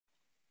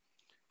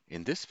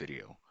In this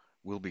video,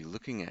 we'll be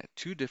looking at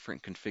two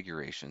different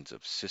configurations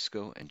of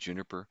Cisco and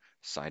Juniper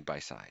side by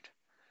side.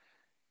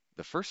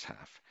 The first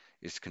half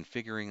is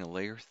configuring a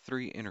layer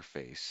 3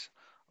 interface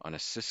on a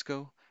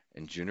Cisco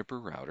and Juniper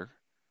router,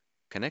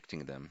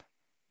 connecting them,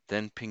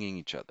 then pinging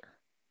each other.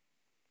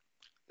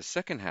 The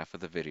second half of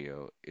the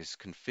video is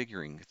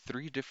configuring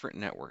 3 different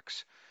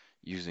networks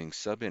using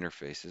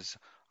sub-interfaces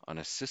on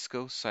a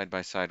Cisco side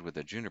by side with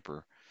a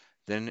Juniper,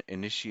 then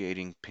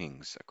initiating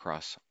pings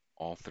across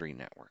all 3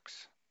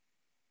 networks.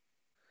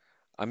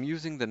 I'm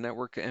using the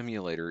network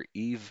emulator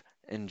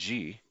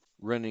EVE-NG,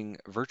 running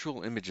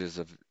virtual images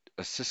of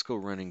a Cisco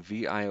running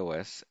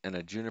VIOS and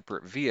a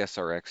Juniper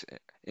VSRX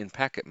in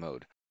packet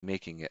mode,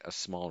 making it a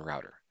small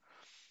router.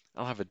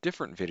 I'll have a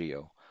different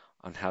video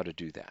on how to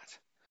do that.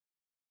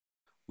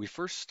 We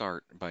first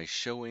start by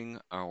showing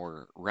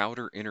our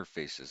router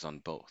interfaces on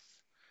both.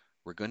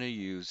 We're going to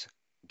use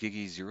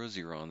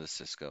Gigi00 on the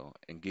Cisco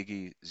and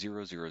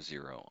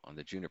Gigi000 on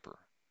the Juniper.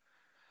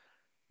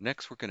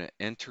 Next, we're going to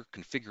enter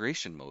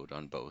configuration mode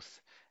on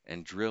both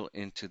and drill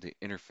into the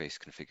interface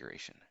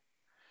configuration.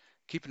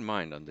 Keep in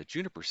mind, on the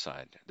Juniper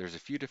side, there's a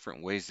few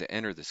different ways to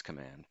enter this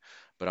command,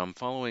 but I'm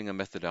following a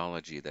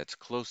methodology that's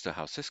close to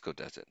how Cisco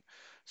does it,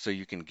 so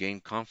you can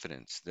gain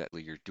confidence that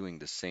you're doing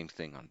the same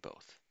thing on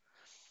both.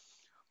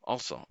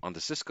 Also, on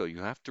the Cisco, you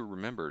have to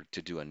remember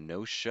to do a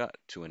no shut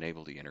to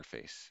enable the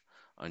interface.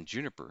 On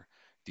Juniper,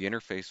 the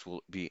interface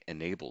will be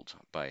enabled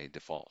by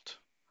default.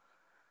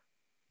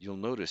 You'll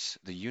notice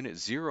the unit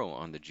 0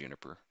 on the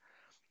Juniper.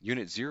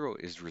 Unit 0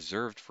 is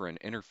reserved for an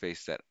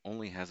interface that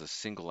only has a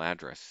single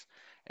address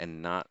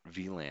and not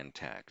VLAN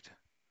tagged.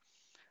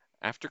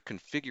 After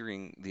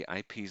configuring the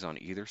IPs on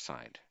either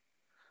side,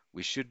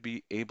 we should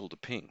be able to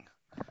ping.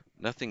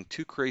 Nothing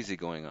too crazy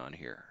going on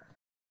here.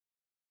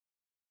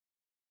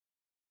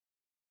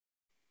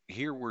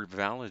 Here we're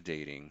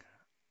validating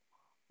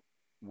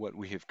what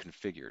we have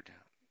configured.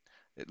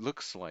 It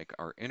looks like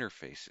our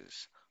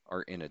interfaces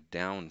are in a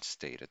down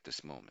state at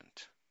this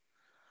moment.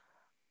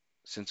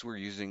 Since we're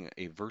using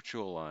a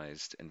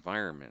virtualized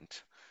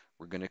environment,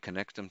 we're going to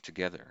connect them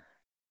together.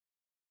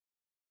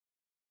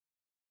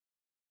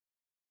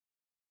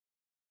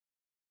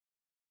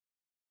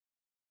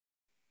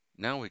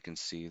 Now we can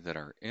see that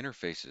our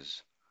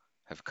interfaces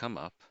have come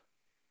up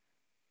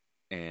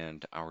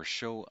and our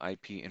show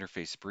IP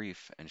interface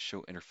brief and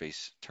show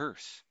interface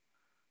terse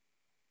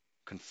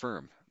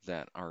confirm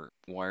that our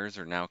wires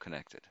are now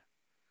connected.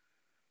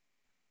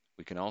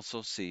 We can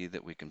also see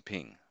that we can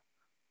ping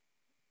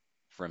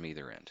from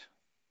either end.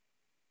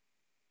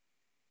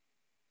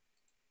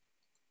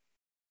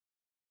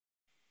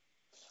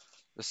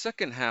 The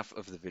second half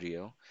of the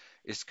video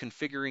is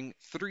configuring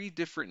 3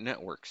 different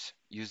networks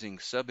using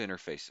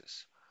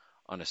sub-interfaces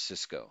on a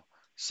Cisco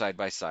side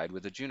by side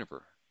with a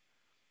Juniper.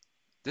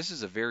 This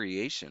is a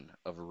variation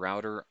of a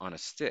router on a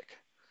stick.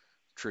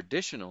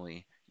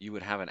 Traditionally, you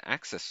would have an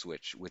access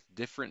switch with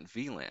different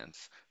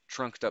VLANs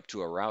trunked up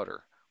to a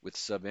router with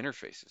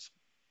sub-interfaces,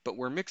 but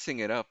we're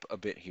mixing it up a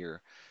bit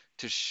here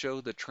to show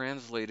the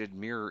translated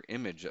mirror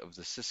image of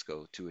the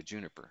Cisco to a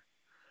Juniper.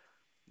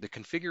 The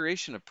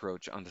configuration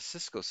approach on the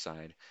Cisco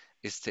side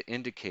is to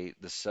indicate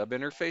the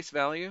sub-interface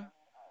value,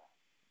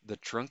 the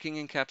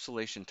trunking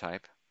encapsulation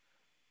type,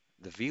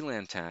 the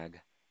VLAN tag,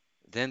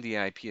 then the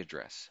IP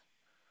address.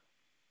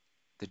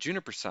 The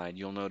Juniper side,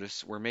 you'll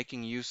notice we're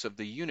making use of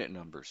the unit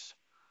numbers.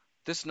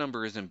 This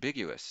number is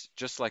ambiguous,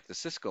 just like the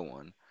Cisco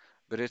one,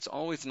 but it's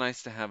always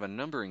nice to have a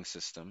numbering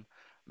system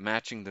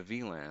matching the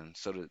VLAN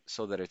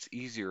so that it's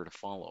easier to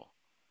follow.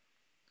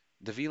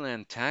 The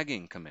VLAN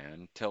tagging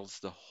command tells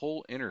the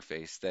whole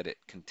interface that it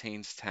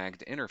contains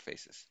tagged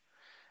interfaces.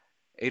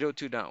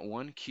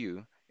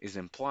 802.1q is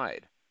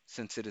implied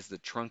since it is the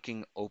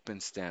trunking open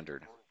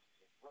standard.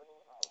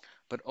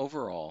 But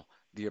overall,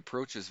 the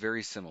approach is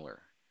very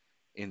similar.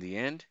 In the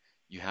end,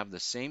 you have the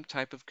same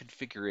type of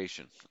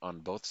configuration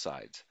on both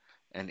sides,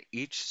 and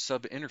each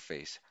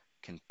sub-interface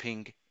can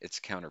ping its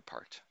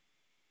counterpart.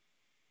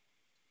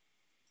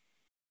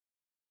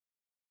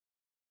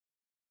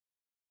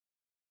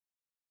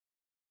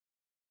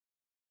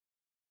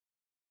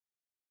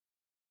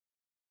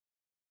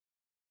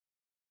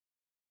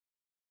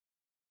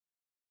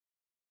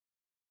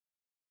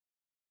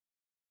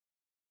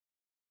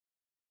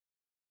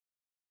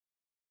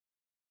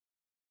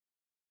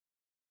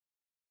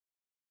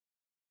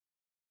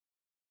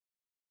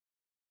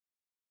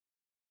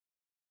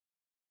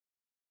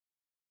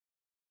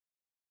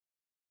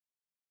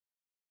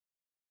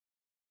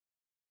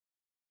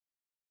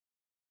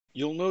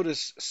 You'll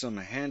notice some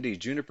handy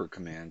Juniper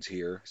commands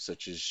here,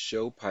 such as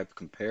show pipe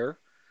compare,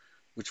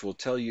 which will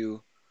tell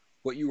you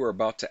what you are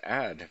about to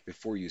add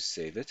before you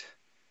save it.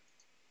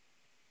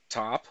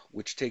 Top,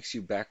 which takes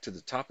you back to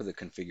the top of the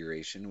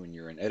configuration when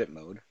you're in edit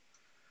mode.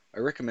 I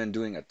recommend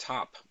doing a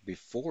top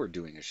before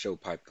doing a show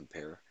pipe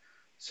compare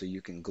so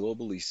you can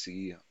globally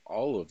see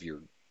all of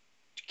your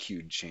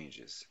queued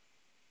changes.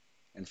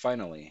 And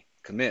finally,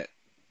 commit,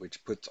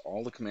 which puts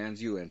all the commands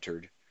you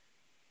entered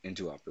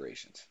into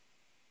operations.